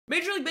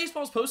Major League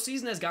Baseball's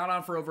postseason has gone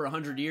on for over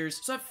 100 years,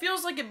 so it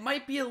feels like it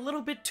might be a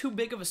little bit too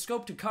big of a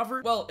scope to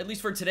cover, well, at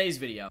least for today's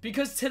video.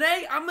 Because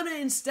today, I'm gonna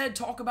instead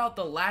talk about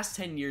the last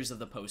 10 years of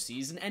the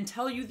postseason and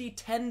tell you the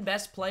 10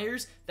 best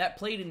players that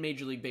played in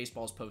Major League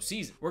Baseball's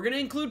postseason. We're gonna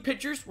include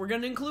pitchers, we're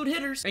gonna include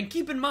hitters, and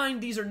keep in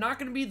mind, these are not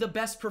gonna be the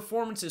best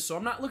performances, so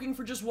I'm not looking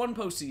for just one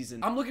postseason.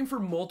 I'm looking for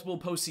multiple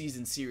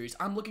postseason series.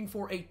 I'm looking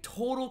for a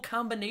total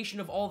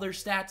combination of all their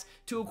stats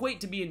to equate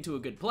to being to a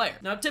good player.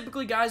 Now,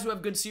 typically, guys who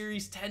have good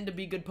series tend to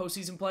be good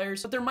postseason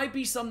players, but there might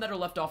be some that are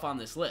left off on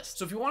this list.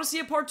 So if you want to see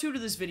a part 2 to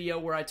this video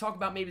where I talk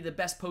about maybe the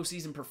best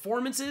postseason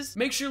performances,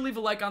 make sure to leave a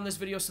like on this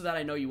video so that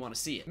I know you want to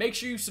see it. Make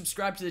sure you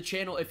subscribe to the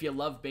channel if you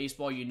love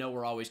baseball. You know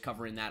we're always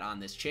covering that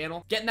on this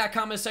channel. Get in that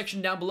comment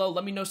section down below.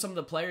 Let me know some of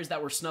the players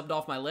that were snubbed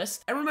off my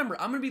list. And remember,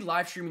 I'm going to be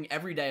live streaming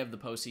every day of the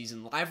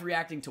postseason, live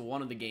reacting to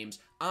one of the games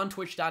on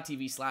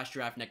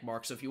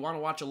twitch.tv/GiraffeNeckMarc. So if you want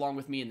to watch along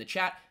with me in the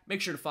chat,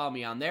 make sure to follow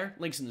me on there.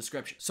 Links in the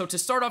description. So to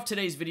start off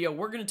today's video,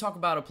 we're going to talk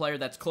about a player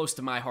that's close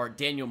to my heart,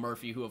 Daniel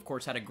Murphy, who of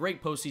course had a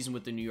great postseason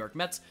with the New York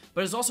Mets,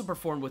 but has also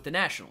performed with the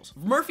Nationals.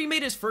 Murphy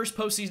made his first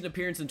postseason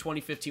appearance in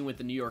 2015 with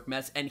the New York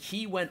Mets, and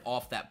he went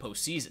off that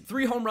postseason.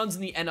 3 home runs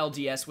in the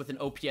NLDS with an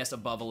OPS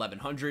above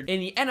 1100. In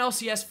the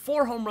NLCS,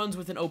 4 home runs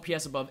with an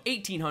OPS above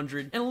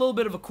 1800, and a little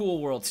bit of a cool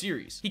World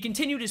Series. He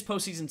continued his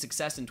postseason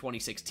success in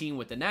 2016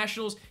 with the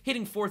Nationals,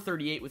 hitting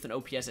 .438 with an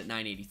OPS at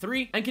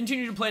 983, and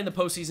continued to play in the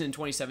postseason in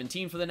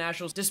 2017 for the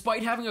Nationals.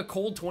 Despite having a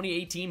cold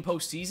 2018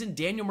 postseason,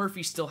 Daniel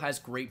Murphy still has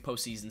great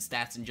postseason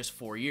stats in just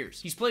 4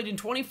 years. He's played in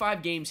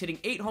 25 games, hitting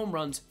 8 home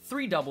runs,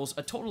 3 doubles,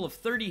 a total of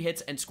 30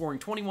 hits, and scoring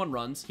 21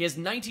 runs. He has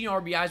 19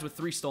 RBIs with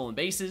 3 stolen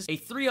bases, a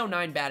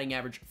 .309 batting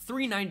average,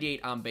 .398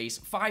 on base,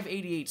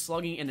 .588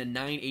 slugging, and a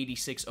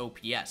 .986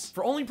 OPS.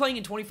 For only playing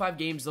in 25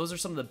 games, those are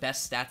some of the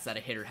best stats that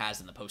a hitter has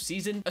in the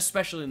postseason,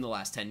 especially in the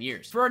last 10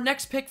 years. For our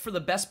next pick for the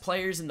best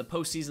players in the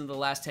postseason of the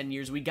last 10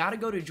 years, we gotta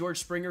go to George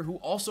Springer, who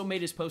also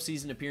made his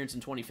postseason appearance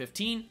in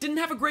 2015. Didn't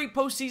have a great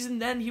postseason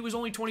then, he was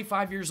only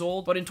 25 years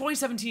old, but in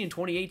 2017 and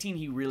 2018,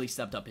 he really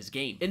stepped up his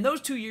game. In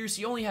those 2 years,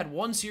 he only had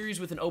 1 series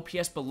with an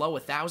OPS below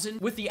 1000.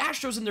 With the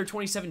Astros in their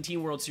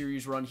 2017 World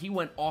Series run, he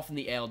went off in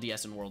the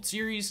ALDS and World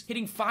Series,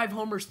 hitting 5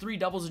 homers, 3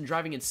 doubles, and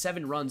driving in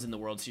 7 runs in the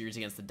World Series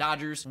against the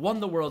Dodgers, won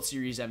the World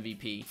Series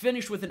MVP,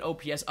 finished with an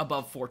OPS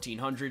above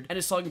 1400, and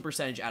a slugging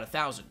percentage at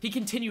 1000. He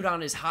continued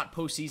on his hot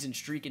postseason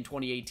streak in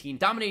 2018,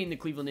 dominating the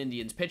Cleveland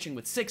Indians, pitching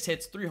with 6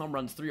 hits, 3 home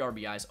runs, 3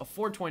 RBIs, a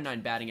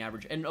 .429 batting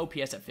average, and an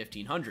OPS at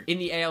 1500. In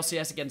the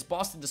ALCS against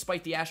Boston,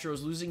 despite the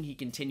Astros losing, he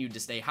continued to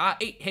stay hot.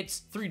 8 hits,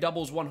 3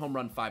 doubles, 1 home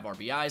run, 5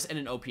 RBIs, and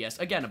an OPS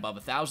again above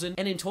 1000.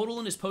 And in total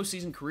in his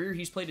postseason career,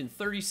 he's played in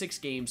 36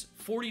 games,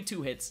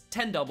 42 hits,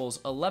 10 doubles,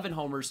 11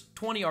 homers,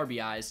 20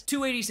 RBIs,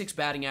 .286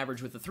 batting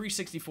average with a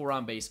 .364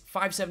 on base,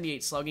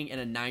 .578 slugging, and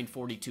a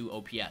 .942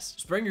 OPS.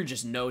 Springer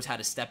just knows how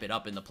to step it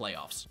up in the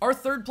playoffs. Our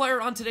third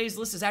player on today's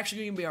list is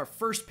actually going to be our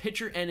first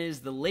pitcher, and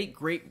is the late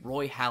great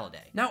Roy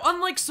Halladay. Now,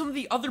 unlike some of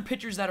the other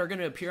pitchers that are going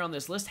to appear on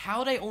this list,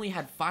 Halladay only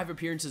had 5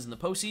 appearances in the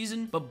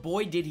postseason, but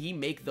boy did he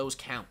make those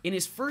count. In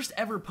his first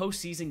ever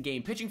postseason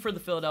game pitching for the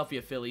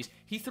Philadelphia Phillies,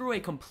 he threw a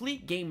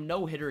complete game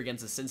no-hitter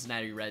against the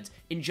Cincinnati Reds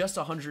in just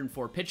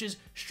 104 pitches,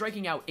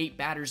 striking out 8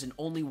 batters and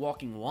only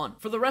walking 1.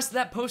 For the rest of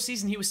that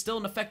postseason, he was still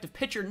an effective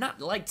pitcher, not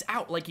lights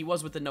out like he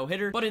was with the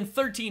no-hitter, but in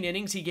 13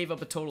 innings, he gave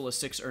up a total of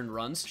 6 earned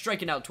runs,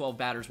 striking out 12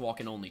 batters,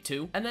 walking only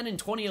 2. And then in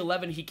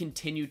 2011, he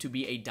continued to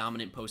be a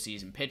dominant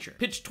postseason pitcher.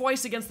 Pitched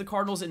twice against the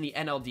Cardinals in the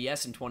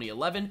NLDS in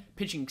 2011,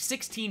 pitching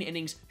 16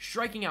 innings,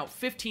 striking out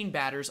 15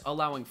 batters,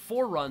 allowing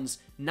 4 runs,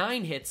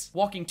 9 hits,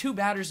 walking 2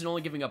 batters, and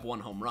only giving up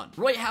 1 home run.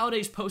 Roy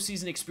Halladay's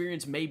postseason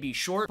experience may be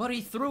short, but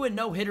he threw a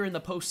no-hitter in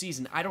the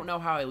postseason. I don't know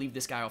how I leave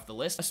this guy off the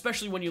list,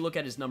 especially when you look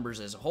at his numbers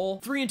as a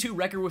whole. 3-2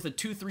 record with a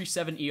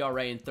 .237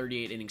 ERA in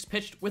 38 innings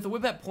pitched, with a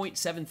whip at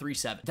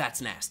 .737.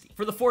 That's nasty.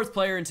 For the fourth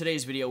player in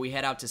today's video, we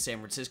head out to San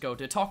Francisco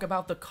to talk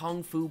about the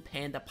Kung Fu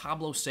Panda,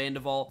 Pablo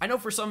Sandoval. I know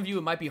for some of you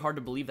it might be hard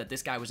to believe that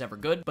this guy was ever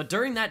good, but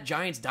during that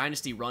Giants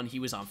dynasty run, he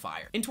was on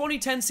fire. In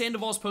 2010,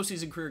 Sandoval's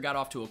postseason career got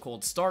off to a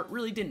cold start,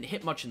 really didn't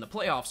hit much in the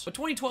playoffs, but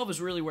 2012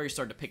 is really where he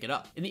started to pick it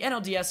up. In the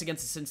NLDS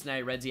against the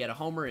Cincinnati Reds, he had a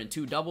homer and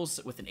 2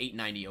 doubles with an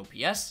 .890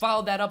 OPS.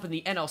 Followed that up in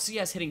the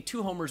NLCS, hitting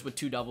 2 homers with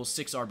 2 doubles,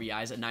 6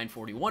 RBIs at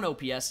 .941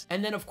 OPS.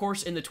 And then, of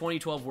course, in the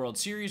 2012 World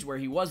Series, where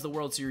he was the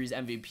World Series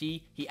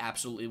MVP, he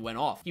absolutely went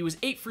off. He was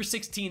 8 for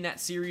 16 that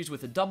series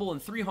with a double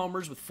and 3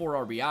 homers with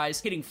 4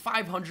 RBIs, hitting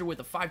 .500 with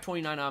a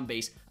 .529 on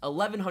base,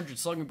 1100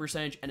 slugging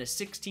percentage, and a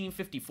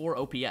 .1654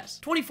 OPS.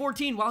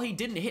 2014, while he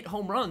didn't hit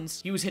home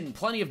runs, he was hitting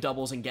plenty of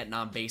doubles and getting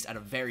on base at a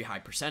very high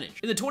percentage.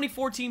 In the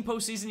 2014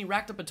 postseason, he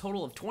racked up a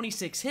total of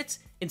 26 hits,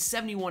 in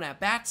 71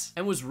 at-bats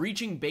and was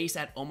reaching base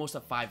at almost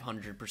a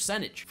 500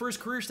 percentage. For his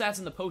career stats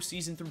in the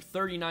postseason through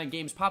 39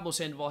 games, Pablo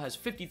Sandoval has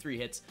 53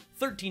 hits,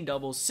 13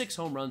 doubles, 6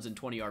 home runs, and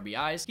 20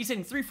 RBIs. He's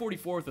hitting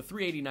 .344 with a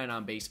 .389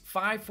 on base,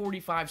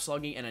 .545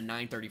 slugging, and a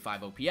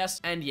 .935 OPS.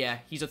 And yeah,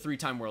 he's a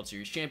 3-time World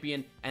Series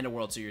champion and a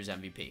World Series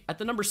MVP. At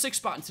the number 6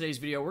 spot in today's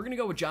video, we're going to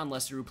go with Jon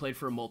Lester, who played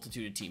for a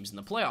multitude of teams in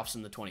the playoffs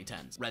in the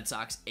 2010s. Red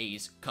Sox,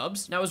 A's,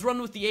 Cubs. Now, his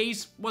run with the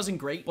A's wasn't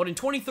great, but in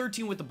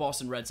 2013 with the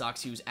Boston Red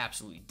Sox, he was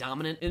absolutely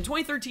dominant. In the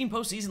 2013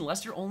 postseason,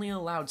 Lester only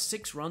allowed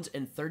 6 runs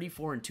in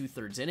 34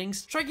 2/3 innings,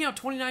 striking out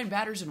 29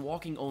 batters and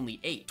walking only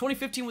 8.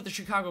 2015 with the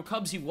Chicago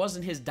Cubs, he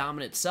wasn't his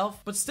dominant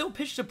self, but still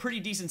pitched a pretty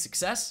decent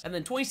success. And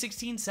then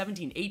 2016,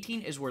 17,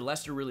 18 is where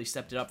Lester really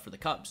stepped it up for the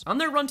Cubs. On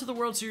their run to the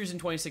World Series in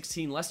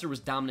 2016, Lester was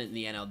dominant in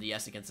the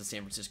NLDS against the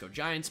San Francisco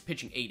Giants,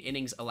 pitching 8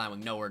 innings,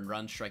 allowing no earned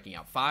runs, striking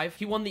out 5.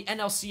 He won the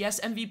NLCS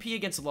MVP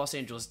against the Los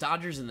Angeles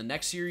Dodgers in the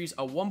next series,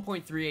 a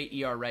 1.38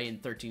 ERA in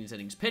 13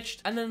 innings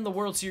pitched. And then in the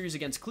World Series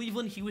against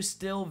Cleveland, he was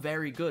still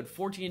very good,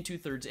 14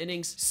 2/3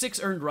 innings,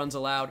 6 earned runs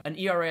allowed, an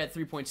ERA at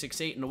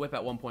 3.68, and a whip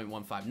at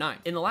 1.159.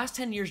 In the last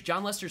 10 years,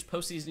 Jon Lester's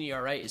postseason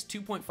ERA is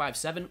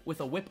 2.57 with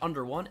a whip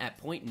under 1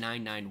 at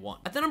 .991.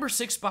 At the number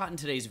 6 spot in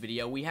today's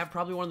video, we have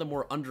probably one of the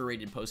more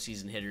underrated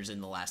postseason hitters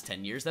in the last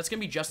 10 years. That's going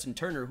to be Justin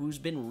Turner, who's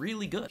been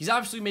really good. He's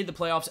obviously made the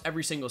playoffs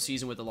every single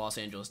season with the Los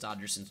Angeles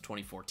Dodgers since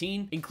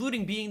 2014,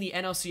 including being the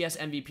NLCS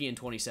MVP in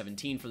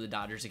 2017 for the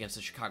Dodgers against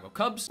the Chicago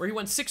Cubs, where he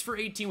went 6 for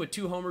 18 with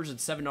 2 homers and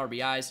 7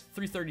 RBIs,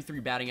 .333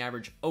 batting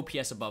average,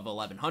 OPS above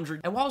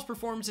 1100. And while his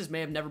performances may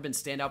have never been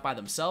standout by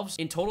themselves,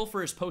 in total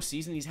for his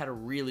postseason, he's had a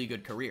really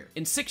good career.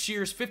 In 6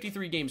 years,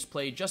 53 games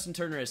played, Justin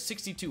Turner has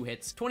 62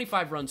 hits,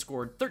 25 runs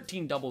scored,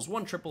 13 doubles,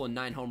 1 triple, and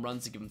 9 home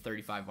runs to give him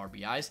 35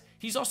 RBIs.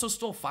 He's also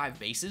stole 5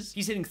 bases.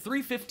 He's hitting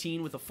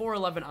 .315 with a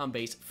 .411 on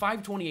base,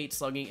 .528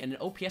 slugging, and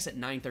an OPS at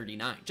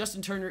 .939.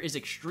 Justin Turner is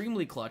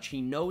extremely clutch.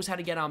 He knows how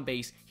to get on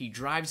base. He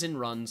drives in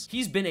runs.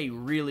 He's been a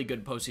really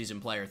good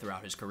postseason player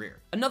throughout his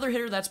career. Another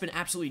hitter that's been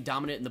absolutely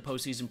dominant in the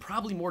postseason,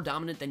 probably more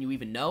dominant than you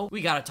even know,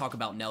 we gotta talk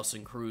about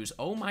Nelson Cruz.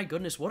 Oh my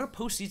goodness, what a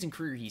postseason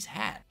career he's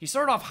had. He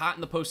started off hot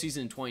in the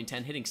postseason in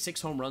 2010, hitting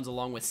 6 home runs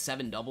along with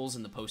 7 doubles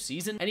in the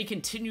postseason, and he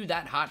continued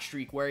that hot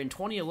streak where in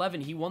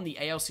 2011 he won the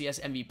ALCS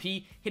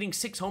MVP, hitting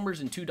 6 homers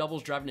and 2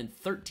 doubles, driving in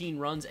 13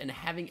 runs, and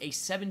having a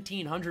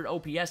 1700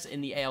 OPS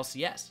in the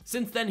ALCS.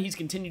 Since then, he's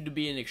continued to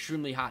be an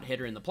extremely hot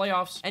hitter in the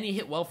playoffs, and he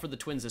hit well for the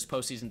Twins this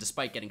postseason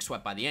despite getting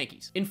swept by the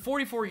Yankees. In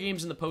 44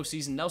 games in the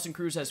postseason, Nelson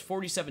Cruz has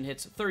 47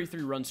 hits,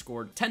 33 runs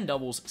scored, 10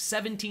 doubles,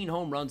 17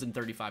 home runs, and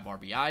 35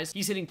 RBIs.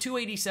 He's hitting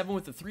 .287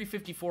 with a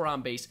 .354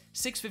 on base,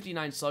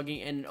 .659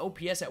 slugging, and an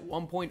OPS at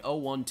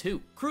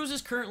 1.012. Cruz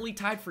is currently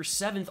tied for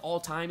 7th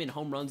all-time in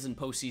home runs in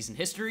postseason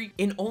history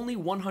in only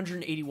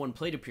 181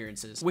 plate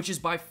appearances, which is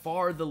by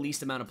far the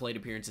least amount of plate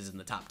appearances in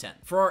the top 10.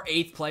 For our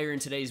 8th player in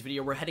today's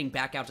video, we're heading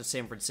back out to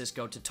San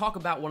Francisco to talk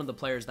about one of the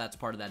players that's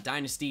part of that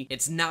dynasty.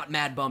 It's not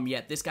Mad Bum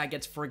yet. This guy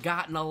gets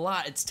forgotten a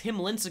lot. It's Tim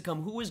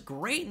Lincecum, who was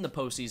great in the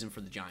postseason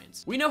for the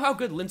Giants. We know how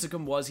good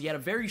Lincecum was. He had a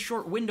very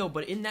short window,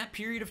 but in that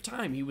period of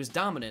time, he was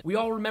dominant. We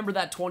all remember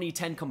that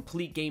 2010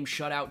 complete game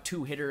shutout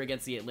 2-hitter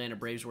against the Atlanta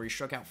Braves where he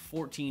struck out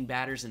 14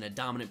 batters in a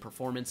dominant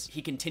performance.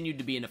 He continued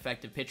to be an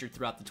effective pitcher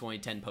throughout the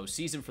 2010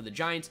 postseason for the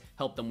Giants,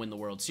 helped them win the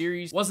World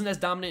Series. Wasn't as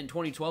dominant in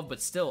 2012,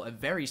 but still a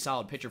very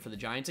solid pitcher for the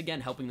Giants,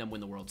 again helping them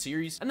win the World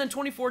Series. And then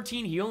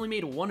 2014, he only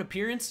made 1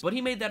 appearance, but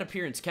he made that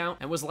appearance count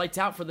and was lights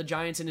out for the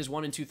Giants in his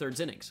 1 2/3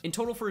 innings. In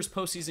total for his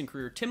postseason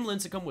career, Tim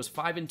Lincecum was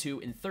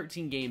 5-2 in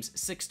 13 games,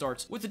 6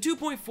 starts, with a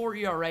 2.4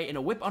 ERA and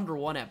a whip under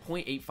 1 at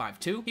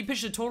 .852. He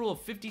pitched a total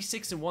of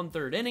 56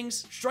 1/3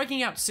 innings,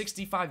 striking out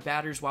 65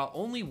 batters while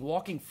only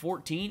walking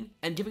 14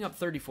 and giving up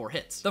 34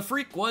 hits. The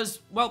freak was,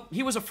 well,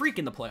 he was a freak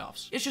in the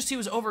playoffs. It's just he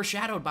was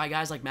overshadowed by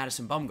guys like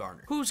Madison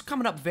Bumgarner, who's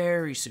coming up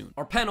very soon.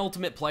 Our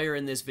penultimate player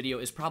in this video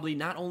is probably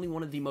not only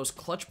one of the most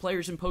clutch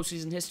players in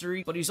postseason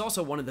history, but he's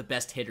also one of the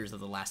best hitters of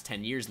the last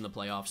 10 years in the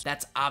playoffs.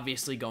 That's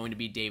obviously going to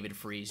be David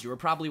Freese. You were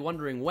probably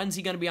wondering, when's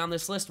he going to be on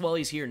this list? Well,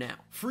 he's here now.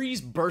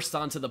 Freese burst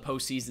onto the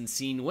postseason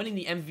scene, winning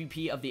the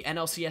MVP of the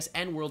NLCS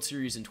and World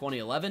Series in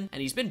 2011,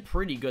 and he's been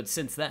pretty good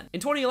since then. In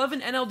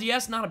 2011,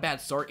 NLDS, not a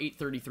bad start,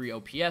 833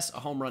 OPS, a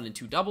home run and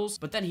 2 doubles,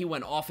 but then he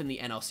went off in the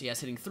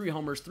NLCS, hitting 3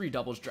 homers, 3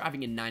 doubles,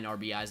 driving in 9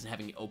 RBIs, and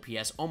having the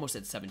OPS almost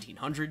at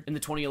 1700. In the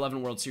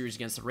 2011 World Series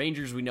against the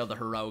Rangers, we know the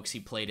heroics he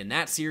played in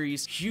that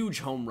series. Huge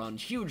home run,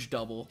 huge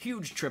double,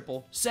 huge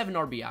triple, 7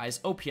 RBIs,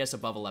 OPS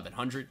above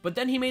 1100. But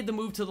then he made the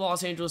move to the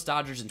Los Angeles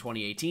Dodgers in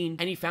 2018,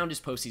 and he found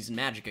his postseason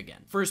magic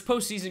again. For his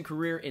postseason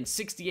career, in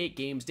 68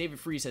 games, David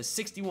Freese has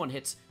 61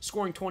 hits,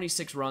 scoring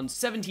 26 runs,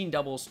 17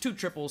 doubles, 2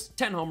 triples,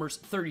 10 homers,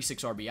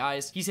 36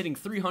 RBIs. He's hitting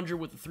 .300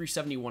 with a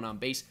 .371 on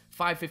base,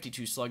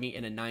 .552 slugging,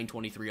 and a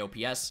 .923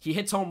 OPS. He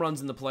hits home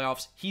runs in the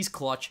playoffs. He's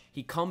clutch.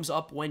 He comes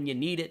up when you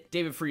need it.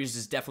 David Freese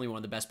is definitely one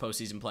of the best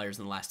postseason players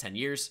in the last 10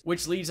 years,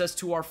 which leads us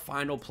to our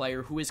final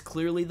player, who is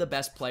clearly the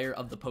best player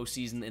of the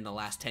postseason in the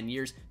last 10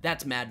 years.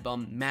 That's Mad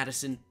Bum,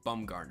 Madison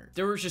Bumgarner.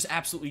 There was just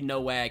absolutely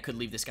no way I could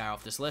leave this guy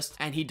off this list,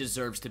 and he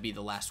deserves to be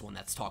the last one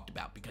that's talked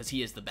about because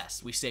he is the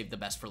best. We saved the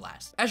best for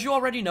last. As you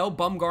already know,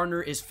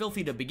 Bumgarner is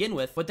filthy to begin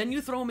with, but then you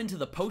throw him into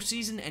the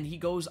postseason and he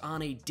goes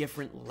on a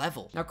different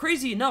level. Now,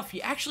 crazy enough,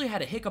 he actually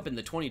had a hiccup in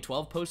the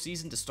 2012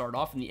 postseason to start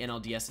off in the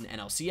NLDS and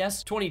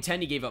NLCS.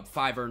 2010, he gave up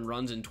 5 earned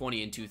runs in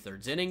 20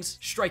 2/3 innings,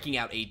 striking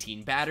out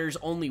 18 batters,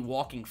 only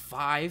walking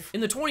 5.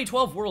 In the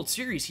 2012 World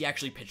Series, he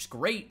actually pitched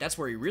great. That's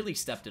where he really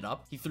stepped it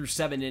up. He threw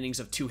 7 innings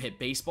of 2-hit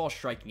baseball,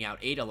 striking out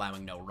 8,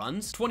 allowing no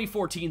runs.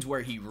 2014's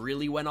where he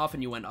really went off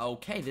and you went,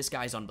 okay, this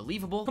guy's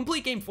unbelievable.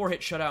 Complete game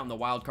 4-hit shutout in the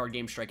wild card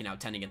game, striking out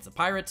 10 against the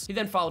Pirates. He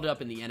then followed it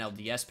up in the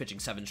NLDS, pitching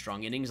 7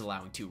 strong innings,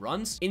 allowing 2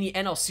 runs. In the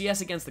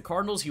NLCS against the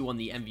Cardinals, he won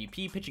the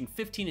MVP, pitching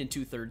 15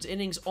 2/3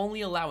 innings,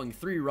 only allowing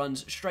 3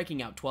 runs,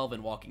 striking out 12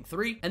 and walking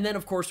 3. And then,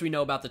 of course, we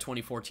know about the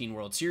 2014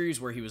 World Series,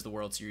 where he was the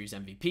World Series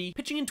MVP,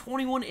 pitching in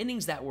 21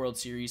 innings that World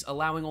Series,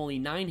 allowing only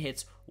 9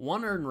 hits,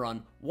 1 earned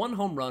run, 1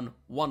 home run,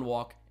 1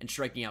 walk, and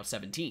striking out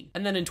 17.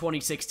 And then in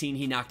 2016,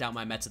 he knocked out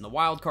my Mets in the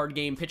wild card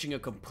game, pitching a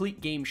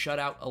complete game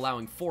shutout,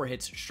 allowing 4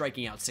 hits,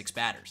 striking out 6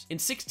 batters. In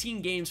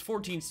 16 games,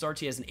 14 starts,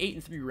 he has an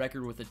 8-3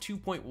 record with a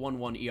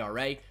 2.11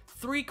 ERA,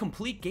 3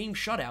 complete game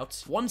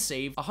shutouts, 1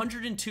 save,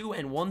 102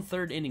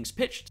 1/3 innings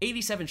pitched,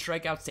 87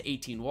 strikeouts to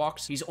 18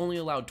 walks. He's only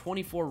allowed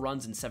 24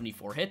 runs and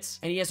 74 hits,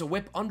 and he has a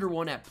whip under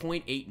 1 at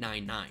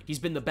 .899. He's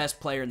been the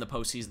best player in the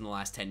postseason in the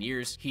last 10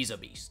 years. He's a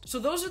beast. So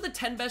those are the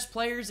 10 best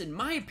players, in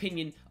my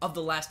opinion, of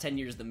the last 10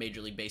 years of the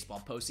Major League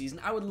Baseball postseason.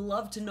 I would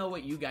love to know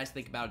what you guys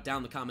think about it down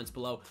in the comments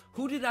below.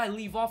 Who did I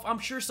leave off? I'm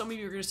sure some of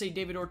you are going to say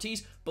David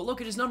Ortiz, but look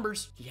at his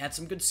numbers. He had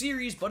some good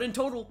series, but in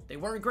total, they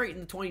weren't great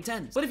in the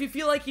 2010s. But if you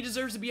feel like he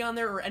deserves to be on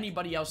there or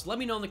anybody else, let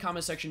me know in the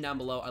comment section down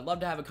below. I'd love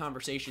to have a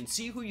conversation,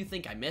 see who you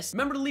think I missed.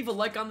 Remember to leave a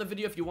like on the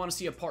video if you want to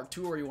see a part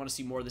 2 or you want to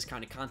see more of this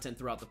kind of content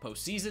throughout the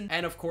postseason.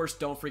 And of course,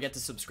 don't forget to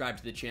subscribe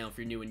to the channel if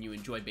you're new and you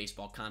enjoy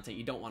baseball content.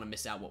 You don't want to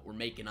miss out what we're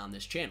making on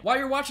this channel. While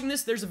you're watching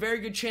this, there's a very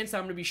good chance that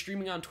I'm going to be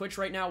streaming on Twitch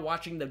right now,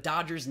 watching the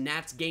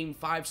Dodgers-Nats Game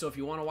 5. So if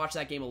you want to watch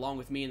that game along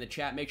with me in the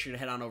chat, make sure to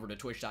head on over to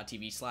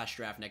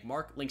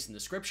twitch.tv/GiraffeNeckMarc. Links in the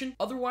description.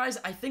 Otherwise,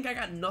 I think I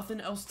got nothing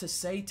else to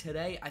say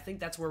today. I think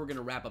that's where we're going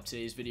to wrap up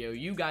today's video.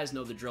 You guys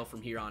know the drill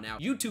from here on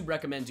out. YouTube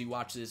recommends you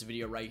watch this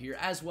video right here,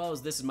 as well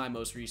as this is my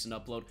most recent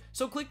upload.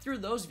 So click through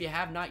those if you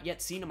have not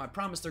yet seen them. I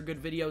promise they're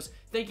good videos.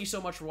 Thank you so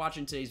much for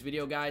watching today's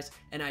video, guys,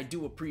 and I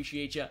do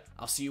appreciate you.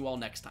 I'll see you all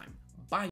next time.